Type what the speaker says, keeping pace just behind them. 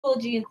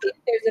GMT,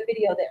 there's a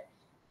video there.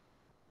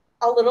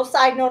 A little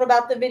side note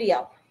about the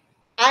video.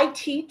 I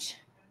teach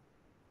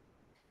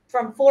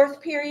from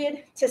 4th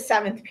period to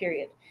 7th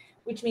period,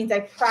 which means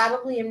I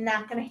probably am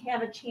not going to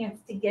have a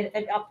chance to get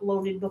it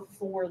uploaded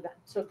before then.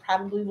 So it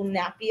probably will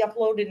not be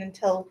uploaded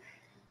until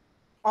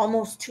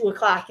almost 2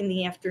 o'clock in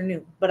the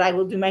afternoon. But I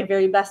will do my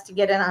very best to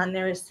get it on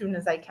there as soon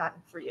as I can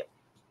for you.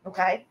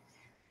 Okay?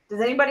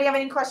 Does anybody have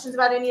any questions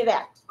about any of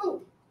that?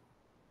 Oh.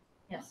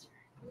 Yes.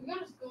 We go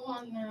to school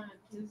on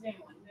Tuesday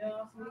and Wednesday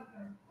last week.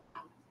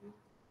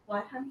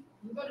 What, honey?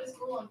 We go to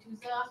school on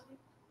Tuesday last week.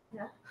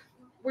 Yeah.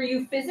 Were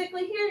you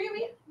physically here, you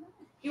mean?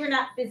 You were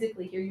not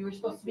physically here. You were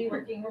supposed to be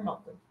working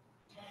remotely.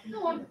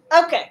 No wonder.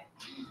 Okay.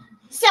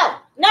 So,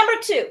 number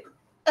 2,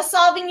 a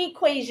solving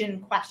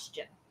equation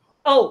question.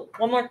 Oh,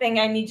 one more thing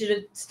I need you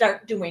to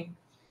start doing.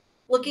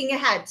 Looking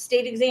ahead.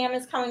 State exam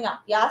is coming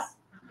up, yes?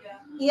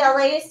 Yeah.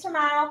 ELA is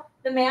tomorrow.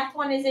 The math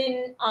one is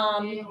in,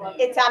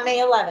 it's on May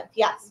 11th,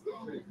 yes.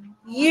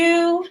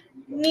 You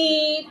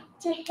need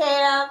to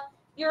have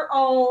your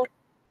own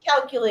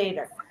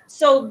calculator.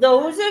 So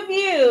those of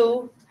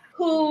you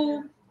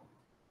who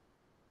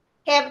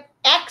have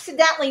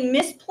accidentally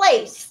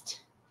misplaced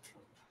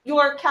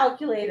your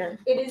calculator,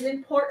 it is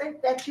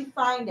important that you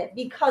find it.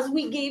 Because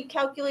we gave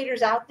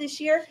calculators out this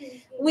year,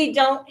 we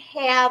don't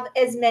have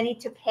as many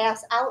to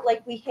pass out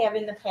like we have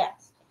in the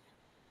past.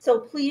 So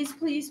please,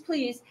 please,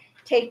 please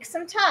take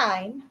some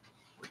time.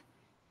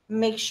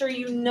 Make sure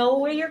you know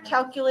where your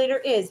calculator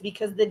is,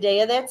 because the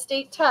day of that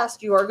state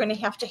test, you are going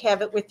to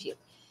have it with you.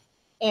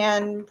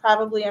 And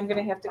probably I'm going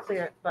to have to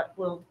clear it, but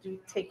we'll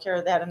take care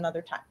of that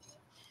another time.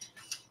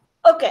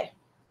 Okay.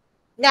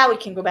 Now we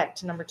can go back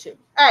to number 2.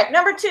 All right,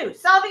 number 2,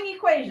 solving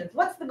equations.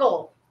 What's the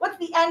goal? What's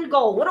the end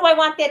goal? What do I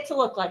want that to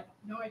look like?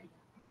 No idea.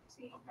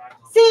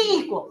 C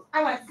equals.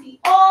 I want C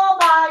all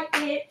by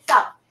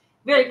itself.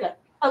 Very good.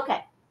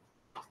 Okay.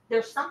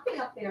 There's something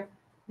up there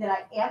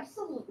that I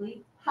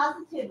absolutely,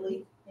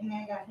 positively, and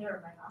I got hair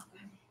in my mouth,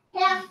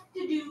 have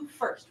to do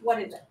first.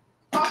 What is it?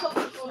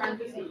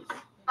 Parentheses.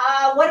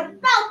 What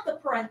about the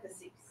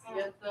parentheses?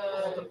 Get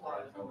the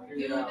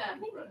do them.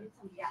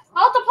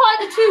 Multiply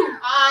the 2.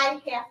 I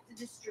have to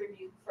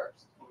distribute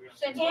first.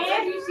 And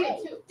And you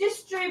see 2.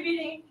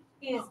 distributing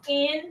is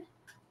in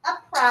a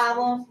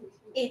problem.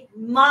 It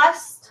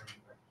must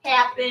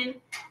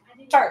happen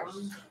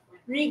first,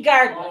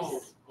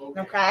 regardless.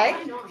 Okay?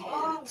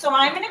 So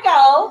I'm going to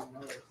go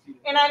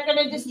and I'm going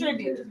to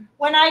distribute.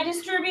 When I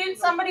distribute,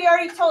 somebody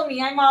already told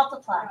me I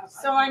multiply.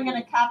 So I'm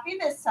going to copy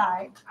this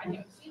side.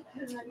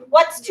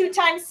 What's 2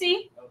 times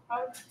C?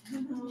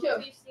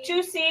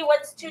 2C.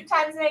 What's 2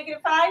 times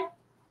 -5?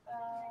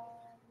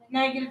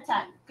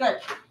 -10.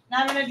 Good.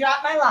 Now I'm going to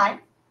drop my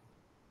line.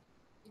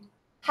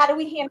 How do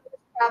we handle this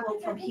problem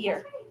from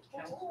here?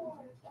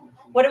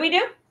 What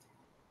do?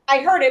 I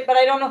heard it, but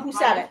I don't know who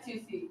said it.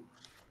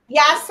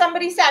 Yes,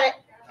 somebody said it.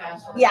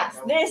 Yes,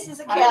 this is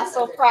a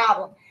castle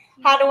problem.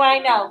 How do I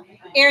know?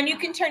 Erin, you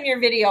can turn your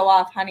video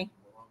off, honey.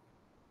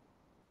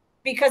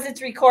 Because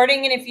it's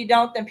recording, and if you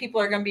don't, then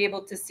people are going to be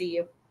able to see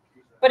you.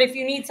 But if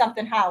you need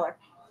something, holler.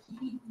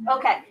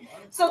 Okay,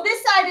 so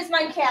this side is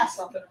my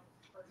castle.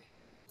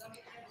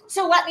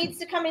 So what needs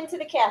to come into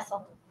the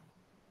castle?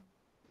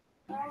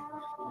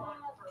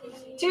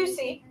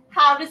 2C.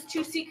 How does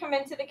 2C come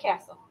into the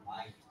castle?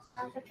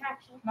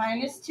 Subtraction.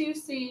 Minus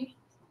 2C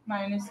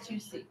minus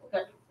 2C.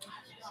 Good.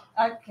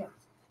 Okay.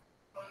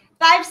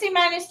 5C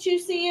minus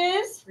 2C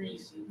is?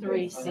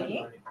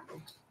 3C.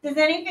 Does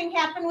anything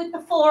happen with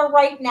the 4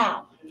 right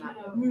now?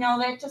 No,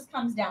 that just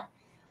comes down.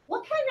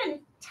 What kind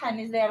of 10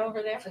 is that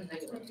over there?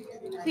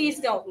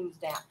 Please don't lose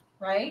that,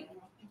 right?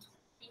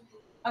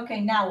 Okay,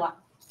 now what?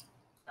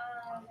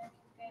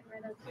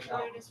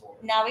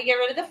 Now we get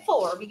rid of the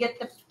 4. We get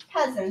the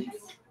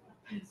peasants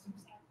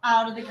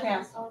out of the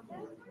castle.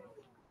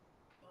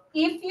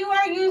 If you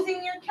are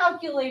using your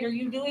calculator,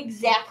 you do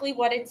exactly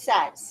what it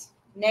says.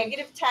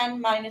 -10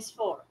 minus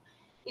 4.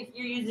 If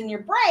you're using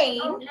your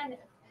brain,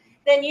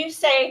 then you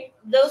say,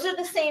 those are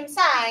the same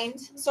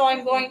signs, so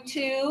I'm going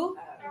to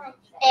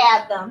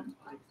add them.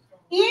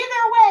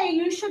 Either way,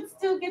 you should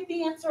still get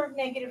the answer of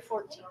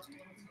 -14.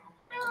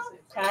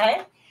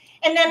 Okay?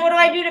 And then what do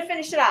I do to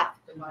finish it off?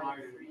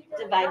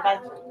 Divide by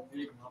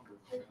 3.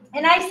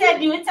 And I said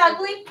to you, it's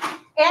ugly.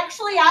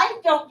 Actually, I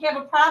don't have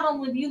a problem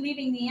with you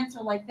leaving the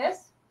answer like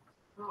this.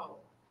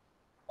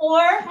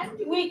 Or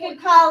we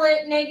could call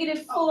it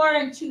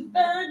 -4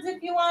 2/3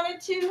 if you wanted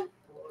to,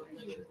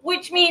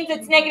 which means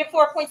it's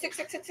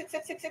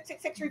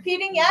 -4.66666666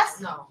 repeating, yes?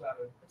 No.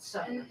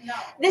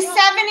 The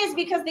 7 is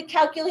because the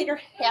calculator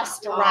has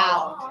to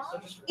round.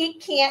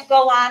 It can't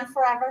go on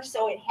forever,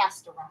 so it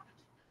has to round.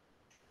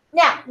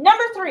 Now,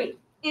 number 3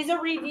 is a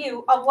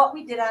review of what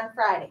we did on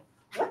Friday.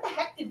 What the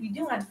heck did we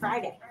do on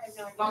Friday?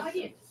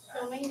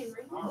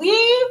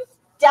 We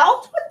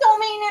dealt with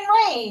domain and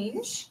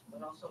range,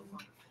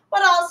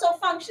 but also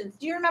functions.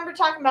 Do you remember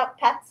talking about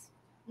pets?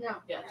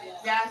 No.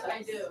 Yes,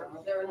 I do.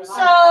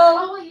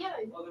 So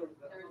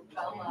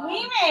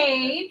we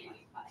made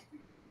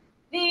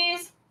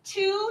these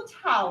 2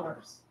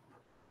 towers.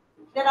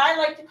 that I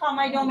like to call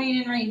my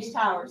domain and range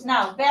towers.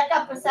 Now, back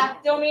up a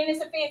sec. Domain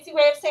is a fancy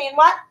way of saying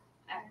what?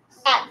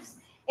 X.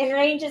 And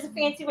range is a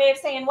fancy way of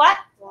saying what?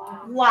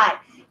 Y.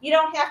 You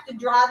don't have to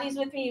draw these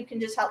with me. You can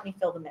just help me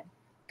fill them in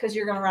because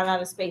you're going to run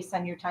out of space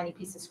on your tiny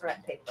piece of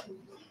scrap paper.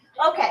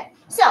 Okay,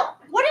 so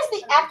what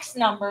is the X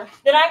number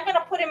that I'm going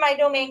to put in my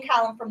domain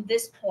column from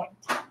this point?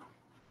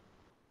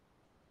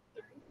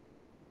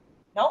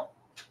 Nope.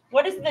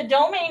 What is the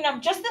domain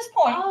number? Just this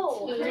point.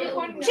 Oh,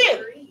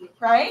 2,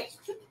 right?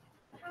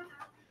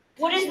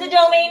 What is the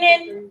domain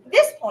in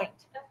this point?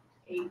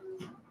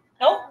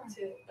 Nope.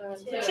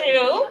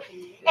 2.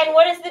 And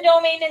what is the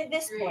domain in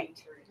this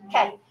point?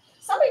 Okay.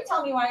 Somebody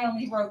tell me why I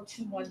only wrote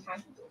 2 one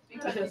time.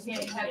 Because you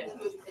can't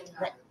have 2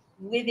 Right.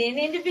 Within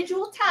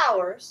individual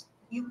towers,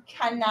 you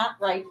cannot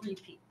write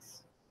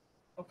repeats.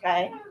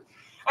 Okay?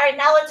 All right,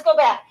 now let's go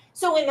back.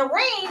 So in the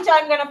range,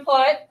 I'm going to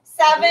put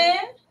 7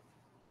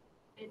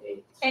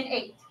 and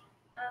 8.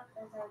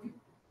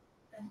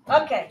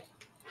 Okay.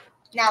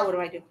 Now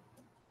what do?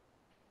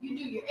 You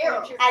do your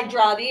arrows. I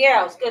draw the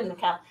arrows. Good,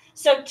 Mikhail.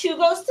 So 2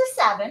 goes to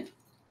 7.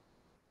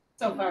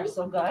 So far,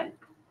 so good.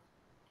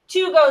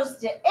 2 goes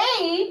to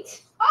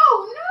 8.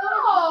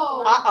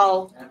 Oh,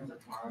 Uh-oh.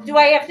 Do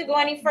I have to go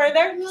any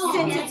further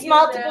since it's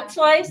multiple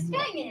choice?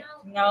 dang it.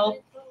 No.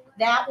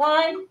 That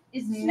one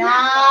is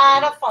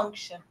not a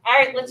function. All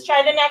right, let's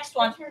try the next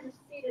one.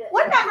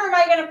 What number am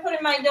I going to put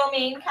in my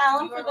domain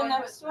column for the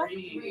next one?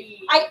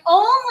 I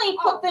only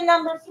put the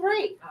number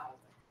 3.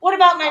 What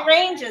about my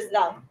ranges,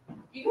 though?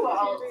 You go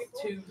all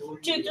 2.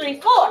 2,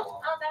 3, 4. Oh,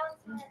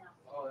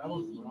 that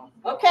was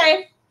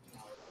Okay.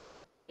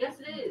 Yes,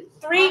 it is.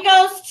 3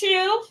 goes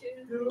to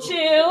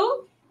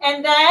 2,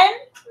 and then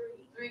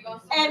 3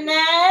 goes to and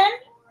then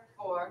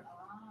 4.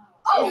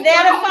 Is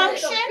that a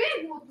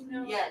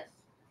function? Yes.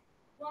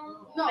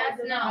 No,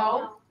 that's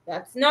no.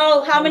 That's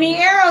no. How many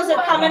arrows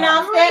are coming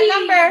off that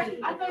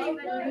number? I thought you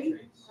meant 3.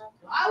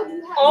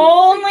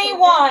 Only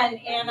 1,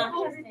 Anna.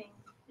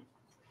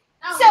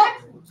 So,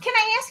 can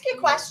I ask you a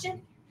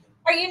question?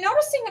 Are you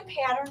noticing a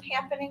pattern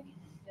happening?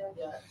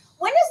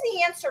 When is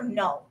the answer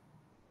no?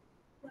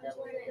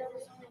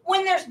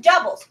 When there's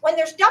doubles. When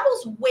there's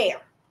doubles,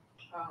 where?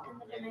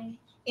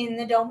 In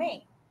the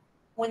domain.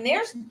 When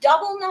there's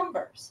double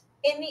numbers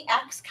in the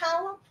X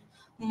column,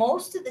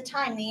 most of the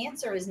time the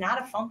answer is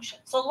not a function.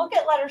 So look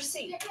at letter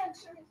C.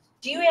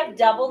 Do you have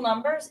double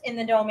numbers in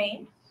the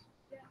domain?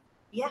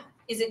 Yeah.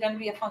 Is it going to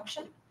be a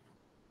function?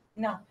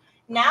 No.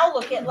 Now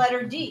look at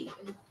letter D.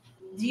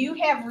 Do you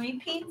have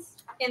repeats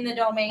in the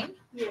domain?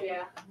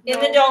 Yeah. In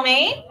the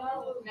domain?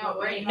 No,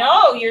 wait.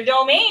 No, your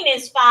domain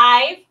is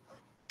 5,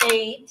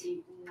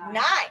 8,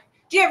 9.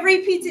 Do you have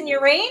repeats in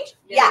your range?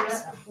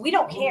 Yes. We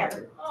don't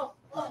care.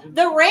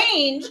 The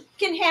range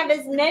can have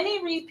as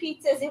many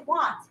repeats as it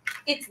wants.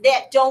 It's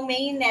that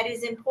domain that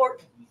is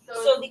important.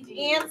 So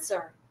the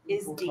answer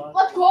is D.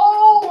 Let's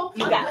go.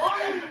 You got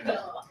it.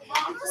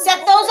 Set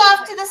those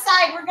off to the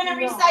side. We're going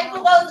to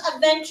recycle those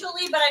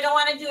eventually, but I don't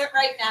want to do it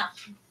right now.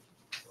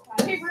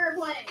 Paper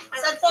airplane.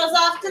 Set those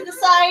off to the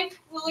side.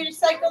 We'll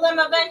recycle them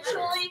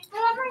eventually,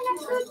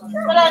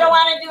 but I don't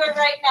want to do it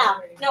right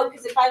now. No,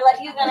 because if I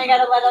let you, then I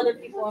got to let other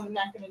people. I'm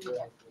not going to do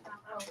it.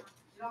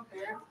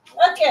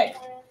 Okay.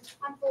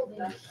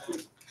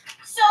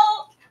 So,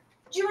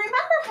 do you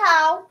remember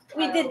how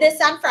we did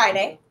this on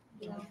Friday?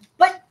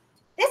 But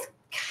it's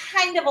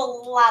kind of a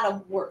lot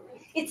of work.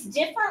 It's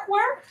different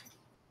work.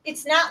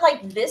 It's not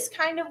like this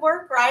kind of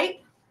work,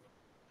 right?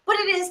 But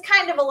it is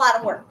kind of a lot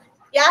of work.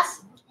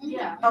 Yes?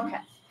 Yeah. Okay.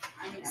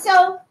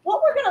 So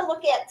what we're going to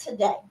look at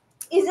today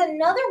is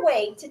another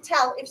way to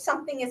tell if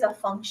something is a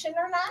function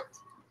or not,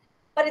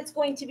 but it's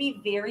going to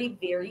be very,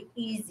 very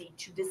easy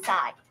to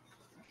decide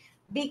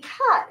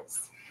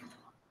because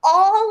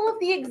all of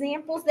the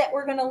examples that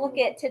we're going to look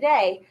at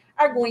today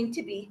are going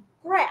to be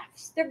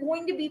graphs. They're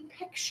going to be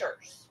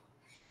pictures.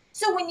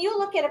 So when you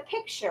look at a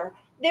picture,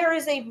 there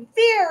is a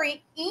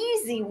very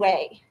easy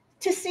way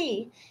to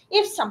see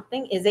if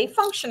something is a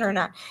function or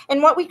not.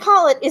 And what we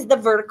call it is the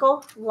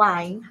vertical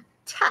line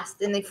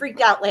test. And they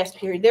freaked out last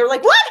period. They were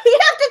like, what? We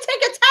have to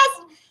take a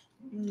test?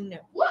 No.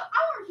 What?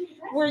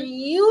 We're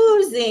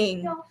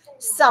using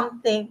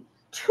something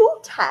to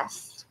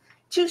test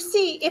to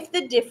see if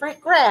the different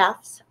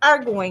graphs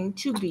are going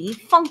to be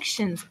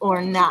functions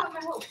or not.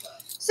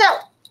 So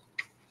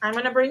I'm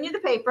going to bring you the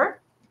paper.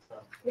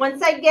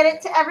 Once I get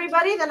it to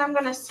everybody, then I'm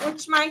going to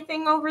switch my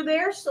thing over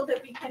there so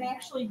that we can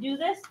actually do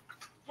this.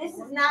 This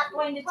is not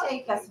going to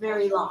take us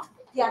very long.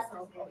 Yes.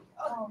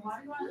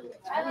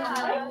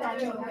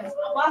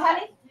 What,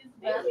 honey?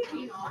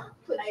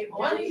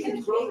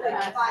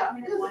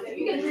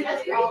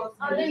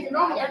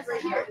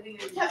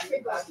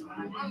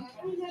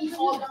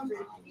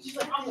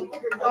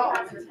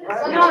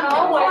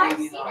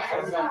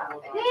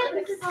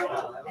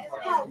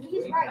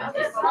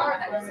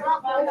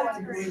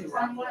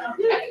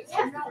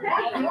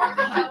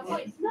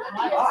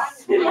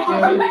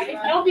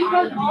 No,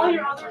 because all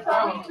your other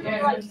stuff is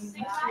like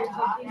 6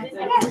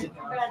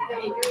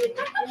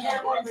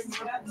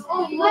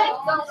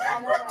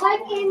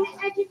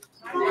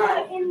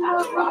 Like in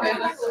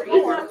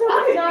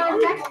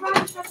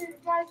right.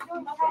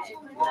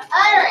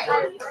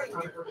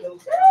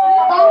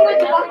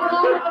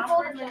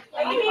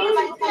 Ladies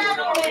and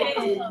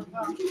gentlemen,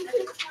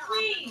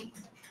 please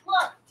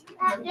look.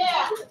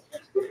 Yeah.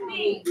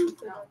 Please.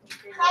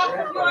 Top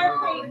of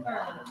your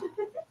paper.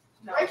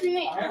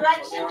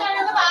 Directions are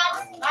in the box.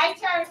 My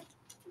turn.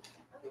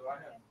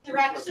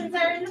 Directions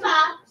are in the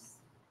box.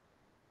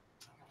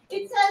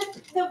 It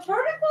says the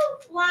vertical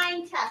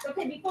line test.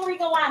 Okay, before we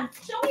go on,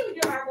 show me with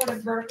your arm what a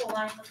vertical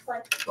line looks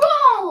like.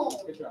 Boom!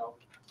 Good job.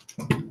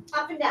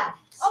 Up and down.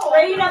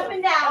 Straight up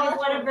and down is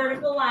what a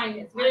vertical line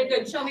is. Very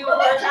good. Show me what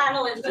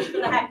horizontal is just for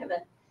the heck of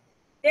it.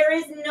 There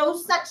is no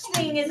such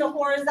thing as a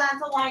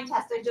horizontal line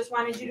test. I just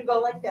wanted you to go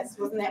like this.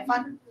 Wasn't that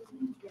fun?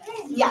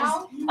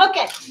 Yes.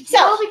 Okay,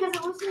 so because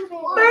it was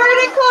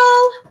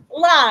vertical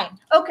line.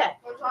 Okay.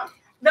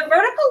 The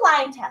vertical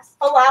line test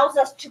allows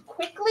us to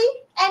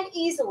quickly and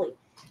easily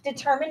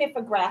determine if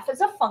a graph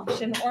is a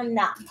function or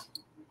not.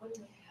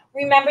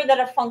 Remember that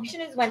a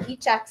function is when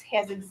each x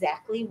has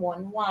exactly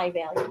one y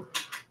value.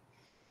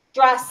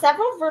 Draw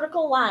several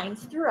vertical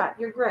lines throughout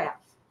your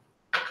graph.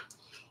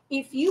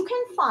 If you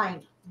can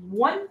find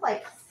one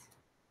place,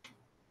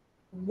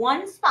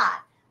 one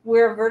spot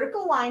where a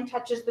vertical line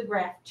touches the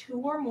graph 2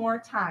 or more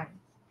times,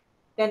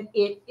 then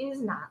it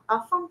is not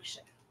a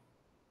function.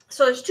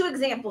 So there's 2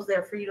 examples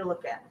there for you to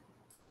look at.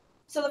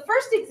 So the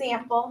first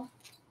example,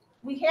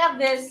 we have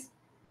this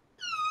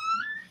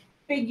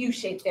big U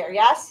shape there,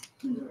 yes?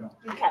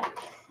 Okay.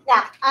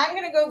 Now, I'm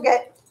going to go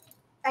get,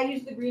 I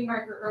used the green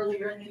marker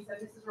earlier and they said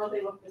this is where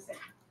they look the same.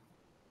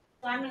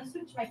 So I'm going to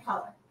switch my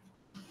color.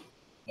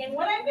 And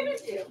what I'm going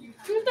to do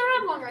Who's the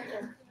red one right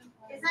there?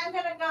 is I'm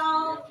going to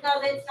go,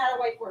 no, that's not a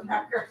whiteboard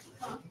marker.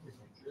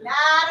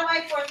 Not a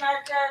whiteboard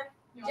marker.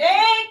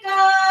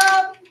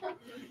 Jacob!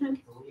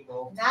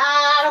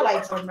 Not a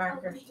whiteboard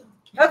marker.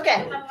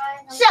 Okay,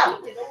 so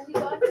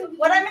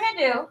what I'm going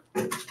to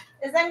do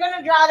is I'm going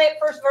to draw that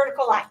first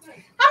vertical line.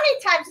 How many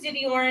times did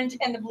the orange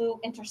and the blue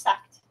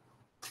intersect?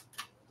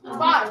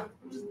 5.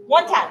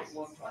 1 time.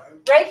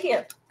 Right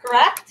here,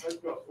 correct?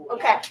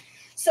 Okay,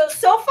 so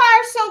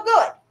far so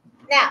good.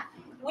 Now,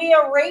 we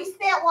erase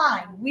that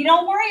line. We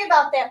don't worry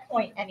about that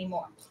point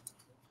anymore.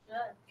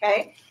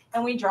 Okay,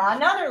 and we draw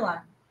another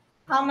line.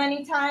 How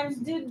many times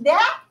did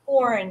that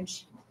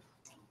orange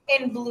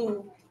and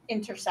blue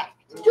intersect?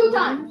 2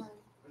 times.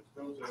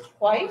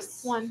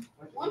 Twice? 1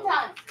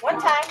 time. 1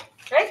 time,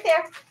 right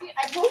there.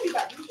 I told you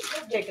that.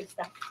 Jacob,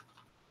 stop.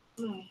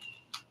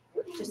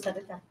 Just set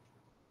it down.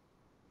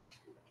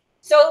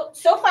 So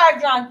far I've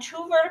drawn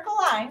 2 vertical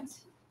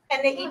lines,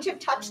 and they each have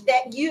touched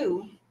that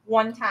U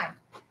 1 time.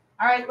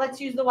 All right, let's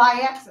use the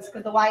y-axis,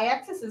 because the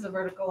y-axis is a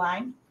vertical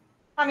line.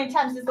 How many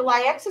times does the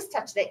y-axis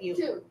touch that U?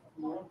 2.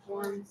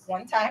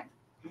 1 time.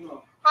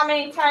 How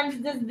many times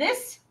does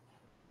this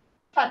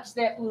touch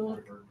that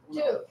blue?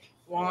 2.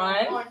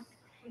 1.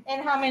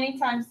 And how many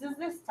times does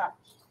this touch?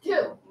 2.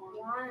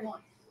 1.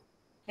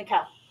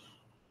 Okay.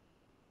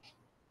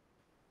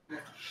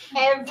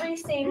 Every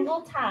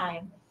single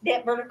time,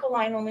 that vertical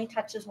line only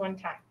touches 1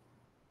 time.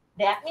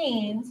 That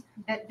means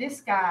that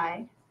this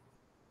guy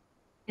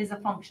is a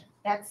function.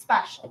 That's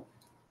special.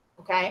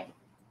 Okay?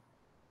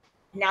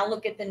 Now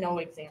look at the no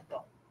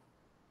example.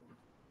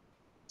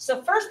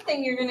 So first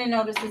thing you're going to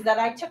notice is that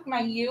I took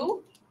my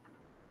U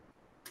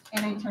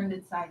and I turned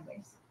it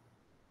sideways.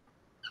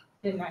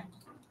 Didn't I?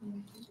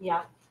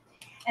 Yeah.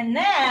 And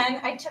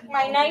then I took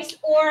my nice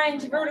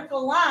orange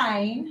vertical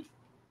line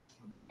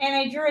and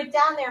I drew it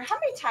down there. How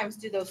many times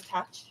do those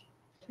touch?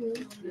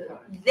 2.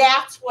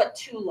 That's what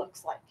 2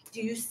 looks like.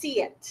 Do you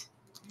see it?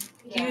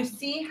 Do you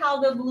see how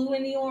the blue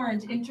and the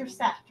orange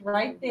intersect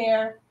right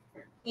there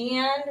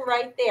and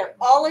right there,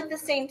 all at the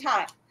same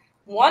time?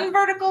 1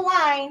 vertical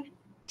line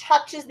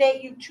touches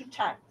that U 2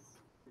 times.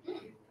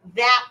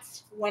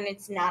 That's when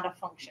it's not a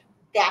function.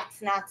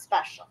 That's not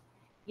special.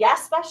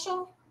 Yes,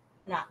 special?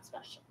 Not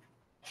special.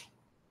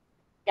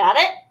 Got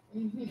it?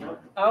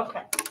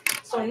 Okay.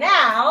 So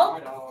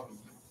now,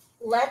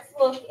 let's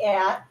look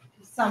at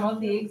some of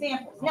the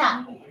examples.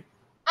 Now,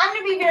 I'm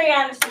going to be very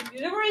honest with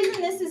you. The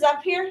reason this is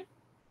up here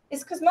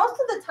is because most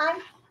of the time,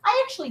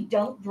 I actually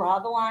don't draw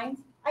the lines.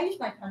 I use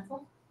my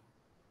pencil,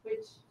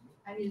 which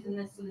I'm using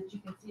this so that you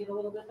can see it a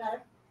little bit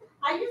better.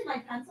 I use my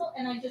pencil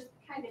and I just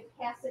kind of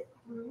pass it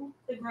through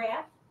the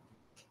graph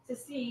to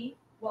see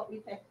what we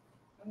think.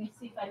 Let me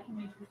see if I can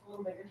make this a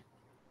little bigger.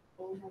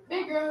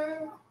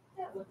 Bigger.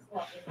 That looks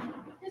lovely.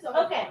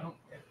 Okay,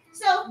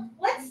 so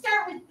let's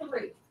start with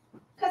 3,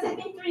 because I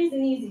think 3 is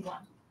an easy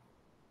one.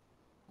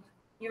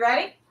 You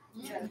ready?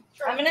 Yeah.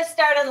 I'm going to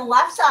start on the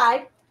left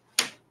side.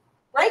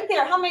 Right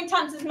there, how many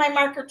times does my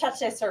marker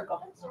touch that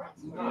circle?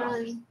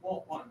 9.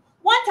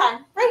 1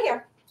 time, right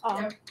here.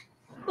 Oh.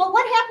 But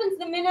what happens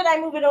the minute I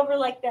move it over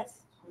like this?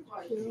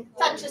 2.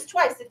 Touches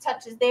twice. It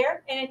touches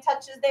there and it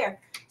touches there.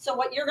 So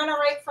what you're going to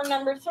write for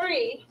number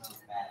 3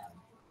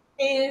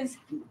 is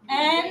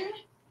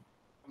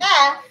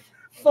NF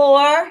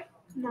for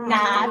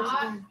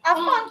not a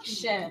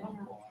function.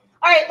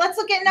 All right, let's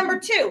look at number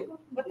 2.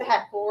 What the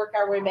heck? We'll work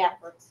our way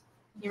backwards.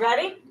 You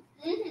ready?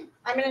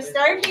 I'm going to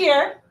start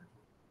here.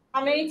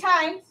 How many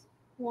times?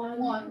 One.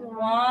 One.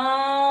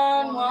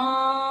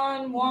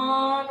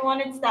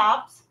 It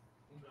stops.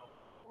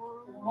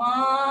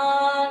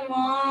 One.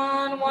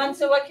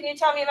 So what can you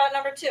tell me about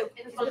number 2?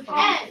 It's a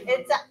pen.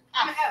 It's a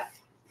F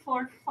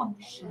for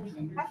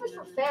function. F is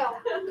for fail.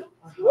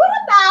 What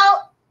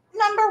about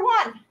number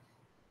 1?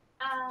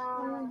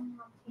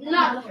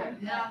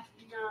 Nothing.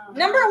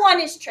 Number 1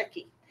 is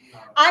tricky.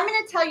 I'm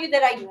going to tell you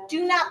that I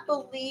do not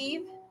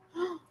believe.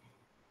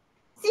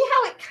 See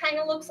how it kind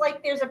of looks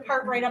like there's a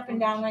part right up and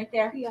down right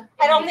there? Yeah.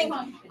 I don't think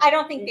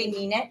they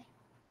mean it.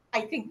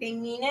 I think they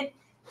mean it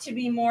to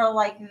be more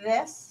like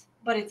this,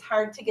 but it's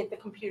hard to get the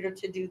computer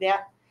to do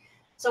that.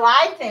 So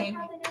I think,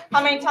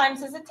 how many times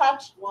does it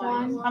touch?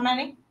 One. How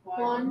many?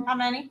 One. How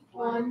many?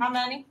 One. How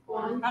many?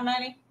 One. How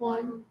many?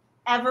 One.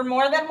 Ever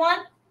more than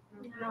 1?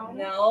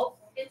 No.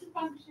 It's a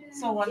function.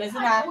 So 1 is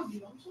an F.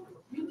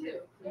 You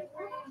too.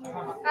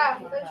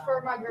 That's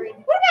for my grade.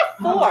 What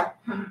about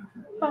 4?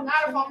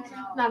 Not a function.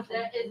 Not a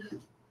That is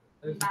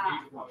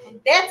not.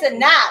 That's a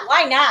not.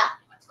 Why not?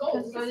 Let's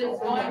go. Because it's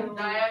going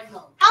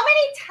diagonal. How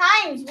many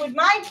times would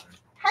my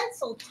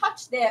pencil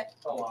touch that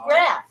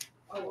graph?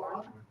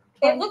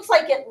 It looks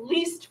like at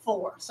least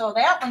 4. So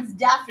that one's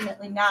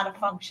definitely not a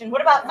function.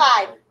 What about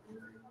 5?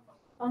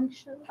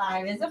 Function.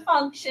 5 is a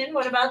function.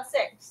 What about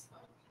 6?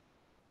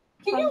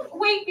 Can you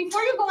wait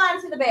before you go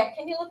on to the back?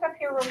 Can you look up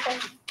here real quick?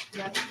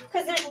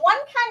 Because there's one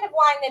kind of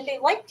line that they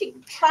like to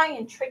try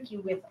and trick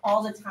you with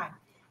all the time.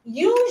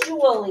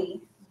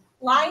 Usually,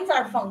 lines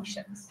are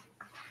functions.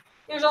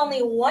 There's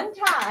only one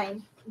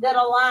time that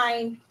a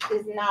line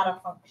is not a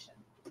function.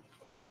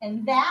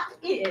 And that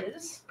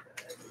is,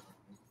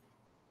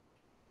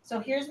 so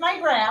here's my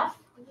graph.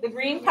 The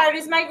green part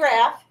is my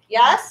graph.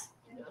 Yes?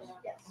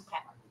 Yes.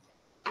 Okay.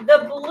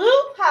 The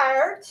blue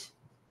part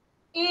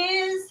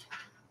is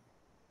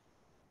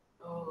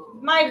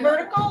my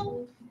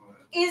vertical,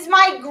 is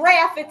my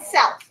graph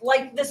itself,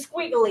 like the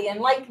squiggly and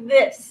like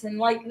this and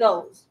like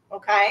those,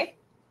 okay?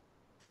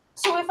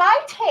 So if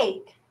I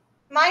take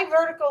my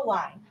vertical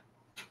line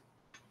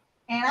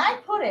and I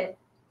put it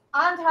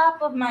on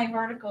top of my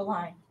vertical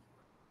line,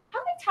 how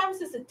many times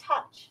does it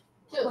touch?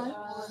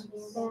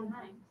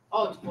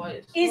 Oh,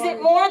 twice. Is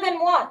it more than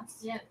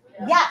once? Yes.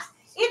 Yes.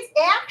 It's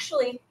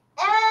actually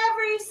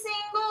every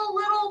single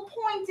little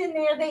point in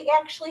there they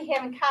actually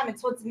have in common.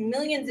 So it's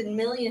millions and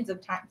millions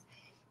of times.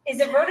 Is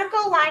a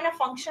vertical line a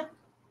function?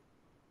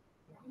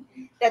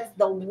 That's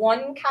the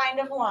one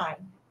kind of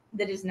line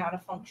that is not a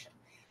function.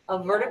 A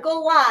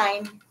vertical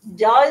line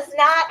does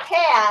not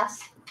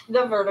pass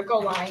the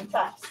vertical line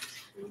test.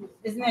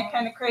 Isn't that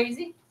kind of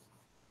crazy?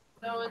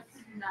 No, it's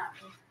not.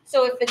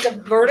 So if it's a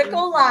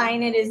vertical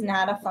line, it is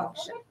not a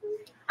function.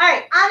 All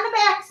right, on the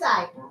back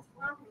side,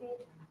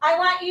 I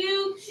want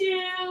you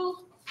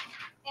to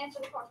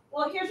answer the question.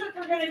 Well, here's what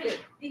we're going to do.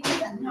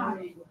 Because not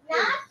that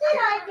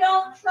I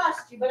don't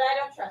trust you, but I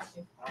don't trust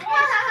you.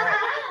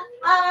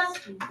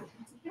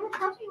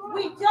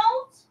 We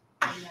don't,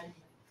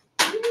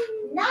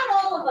 not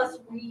all of us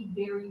read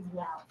very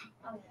well.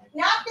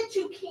 Not that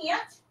you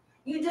can't,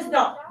 you just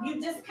don't. You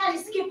just kind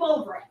of skip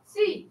over it.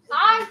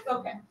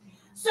 Okay.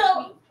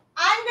 So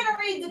I'm going to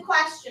read the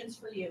questions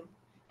for you,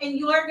 and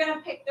you are going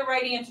to pick the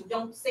right answer.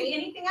 Don't say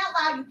anything out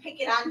loud. You pick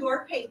it on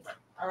your paper,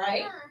 all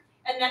right?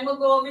 And then we'll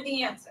go over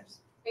the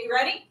answers. Are you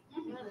ready?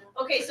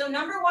 Okay, so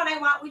number 1, I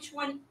want which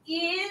one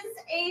is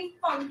a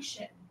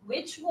function.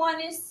 Which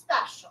one is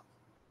special?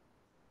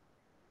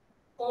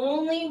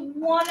 Only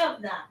one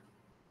of them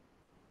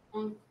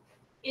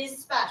is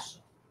special.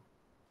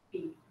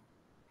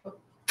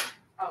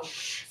 Oh.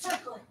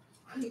 Circle it.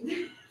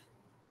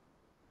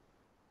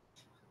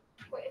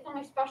 Wait, is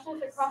only special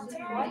if it crosses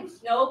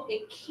twice? Nope,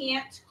 it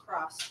can't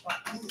cross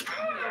twice.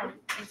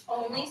 It's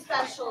only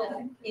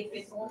special if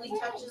it only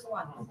touches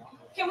once.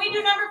 Can we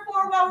do number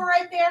 4 while we're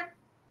right there?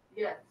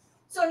 Yes.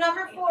 So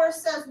number 4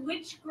 says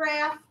which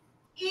graph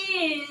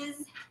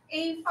is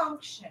a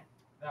function?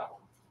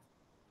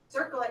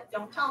 Circle it.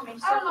 Don't tell me.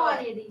 I don't know Circle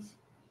any it. of these.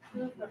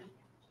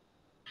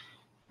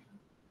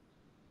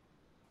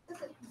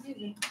 This is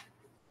confusing.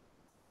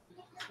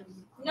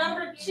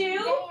 Number 2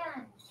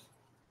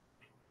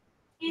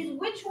 is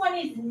which one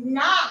is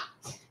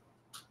not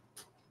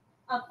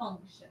a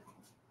function.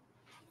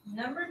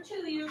 Number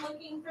 2, you're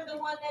looking for the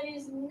one that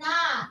is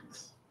not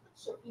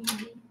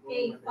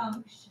a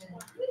function.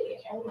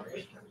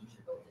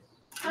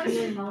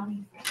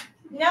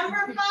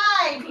 Number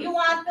 5, you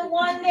want the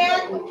one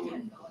that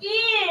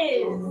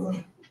is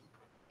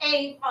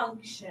a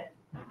function.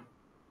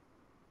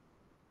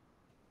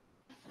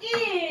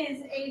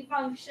 Is a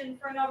function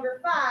for number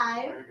 5.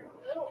 I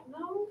don't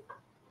know.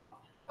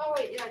 Oh,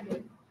 wait, yeah, I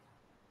did.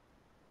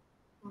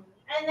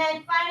 And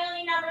then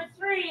finally, number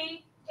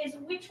 3 is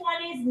which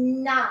one is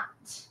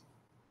not.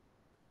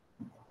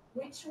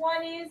 Which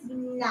one is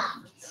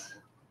not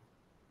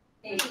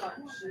a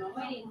function?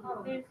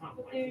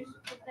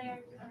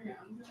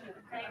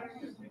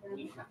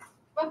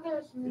 But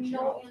there's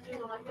no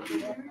answer on my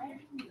paper.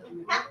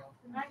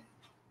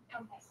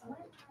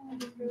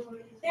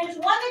 There's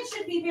one that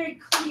should be very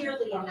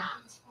clearly a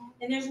knot,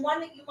 and there's one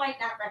that you might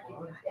not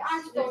recognize.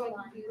 I'm still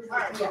confused.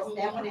 Yes,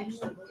 that one actually is.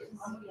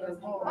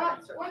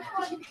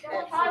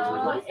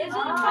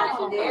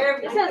 There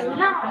we It says go.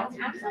 not.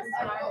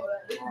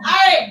 All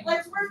right,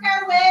 let's work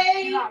our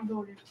way, and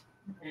we'll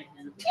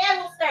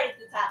start at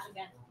the top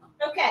again.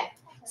 Okay,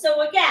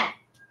 so again,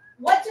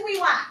 what do we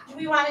want? Do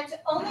we want it to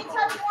only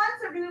touch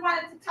once, or do we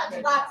want it to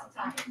touch lots of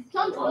times?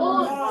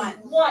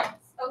 Once.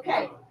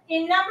 Okay.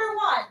 In number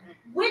one,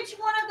 which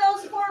one of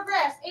those four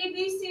graphs, A,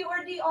 B, C,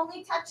 or D,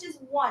 only touches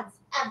once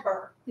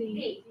ever?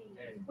 D.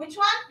 Which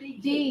one?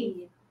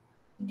 D.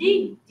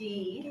 D,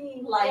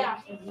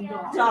 like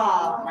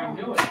dog. I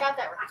knew it. Got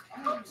that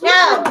right.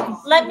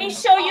 Now, let me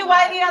show you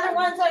why the other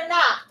ones are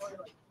not.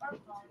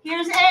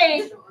 Here's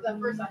A. The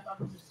first I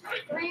thought it was just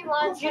 3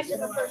 lines. You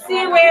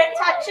see where it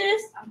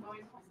touches?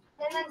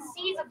 And then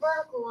C is a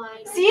vertical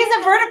line. C is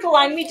a vertical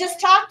line. We just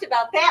talked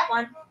about that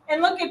one.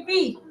 And look at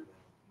B.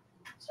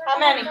 How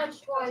many?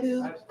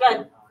 Two.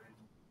 Good.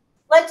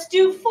 Let's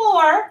do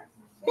 4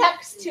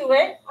 next to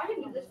it. I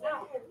can do this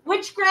now.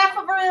 Which graph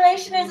of a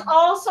relation is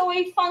also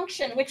a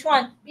function? Which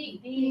one? B.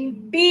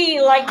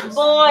 B, like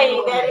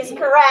boy. That is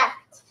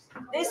correct.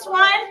 This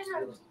one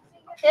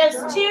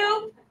has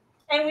 2,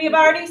 and we've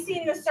already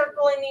seen the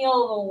circle and the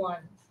oval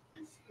ones.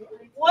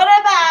 What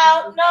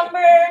about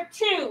number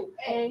 2?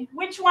 A.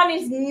 Which one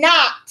is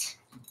not?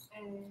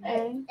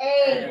 A.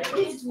 A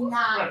is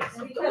not,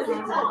 because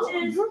it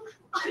touches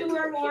 2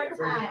 or more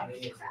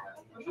times.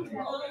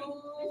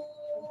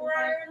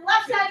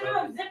 Left side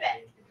room, zip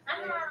it.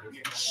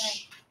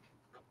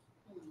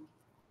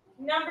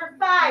 Number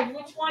 5,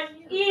 which one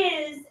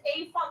is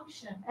a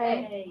function?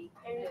 A.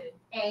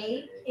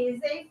 A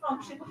is a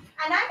function.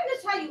 And I'm going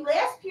to tell you,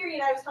 last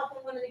period I was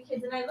helping one of the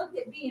kids, and I looked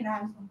at B, and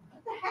I was like,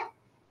 what the heck?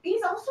 B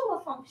is also a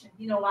function.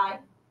 You know why?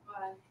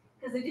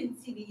 Because I didn't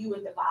see the U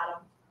at the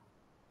bottom.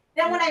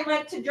 Then when I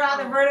went to draw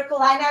the vertical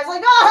line, I was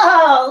like,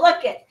 oh,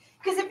 look it.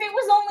 Because if it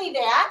was only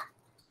that,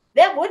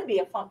 that would be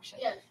a function.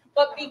 Yes.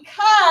 But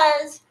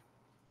because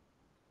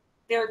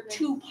there are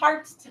 2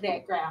 parts to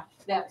that graph,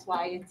 that's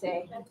why it's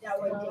a.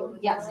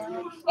 Yes.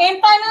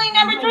 And finally,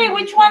 number 3,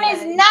 which one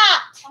is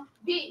not?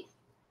 B.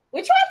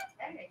 Which one?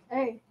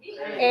 A.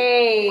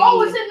 A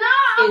Oh, is it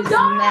not? is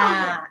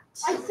not.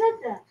 I said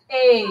that.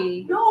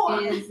 A No.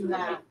 is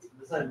not.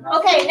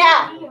 Okay,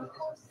 now,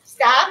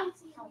 stop.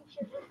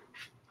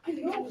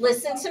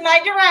 Listen to my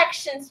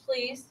directions,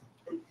 please.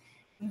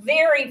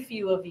 Very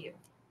few of you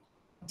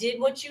did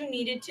what you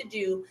needed to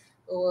do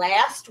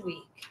last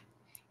week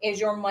as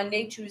your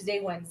Monday, Tuesday,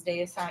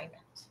 Wednesday assignment.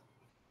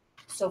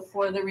 So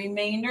for the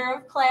remainder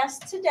of class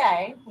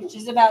today, which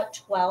is about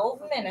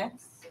 12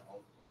 minutes,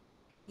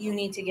 you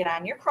need to get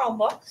on your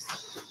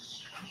Chromebooks.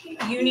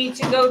 You need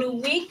to go to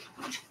week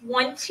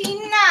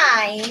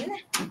 29.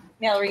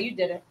 Mallory, you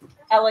did it.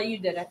 Ella, you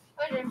did it.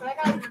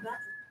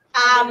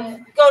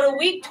 Go to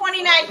week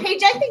 29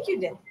 page. I think you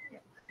did.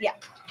 Yeah.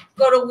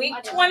 Go to week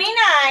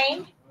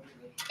 29.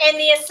 And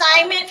the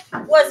assignment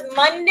was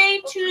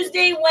Monday,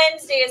 Tuesday,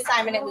 Wednesday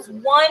assignment. It was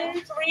 1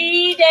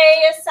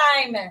 3-day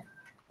assignment.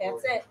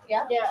 That's it.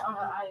 Yeah. Yeah,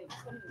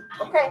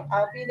 Okay.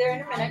 I'll be there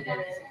in a minute.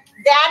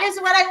 That is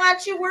what I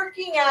want you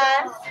working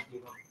on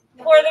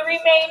for the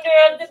remainder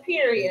of the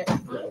period. I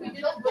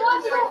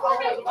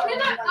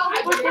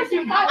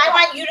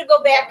want you to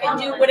go back and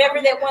do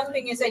whatever that one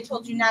thing is I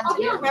told you not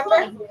to do.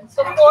 Remember?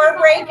 Before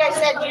break, I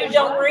said you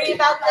don't worry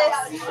about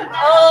this.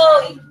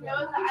 Oh,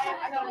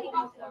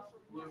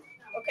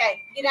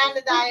 okay. Get on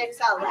to the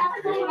IXL.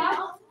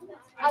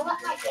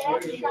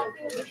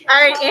 All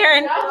right,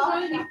 Aaron.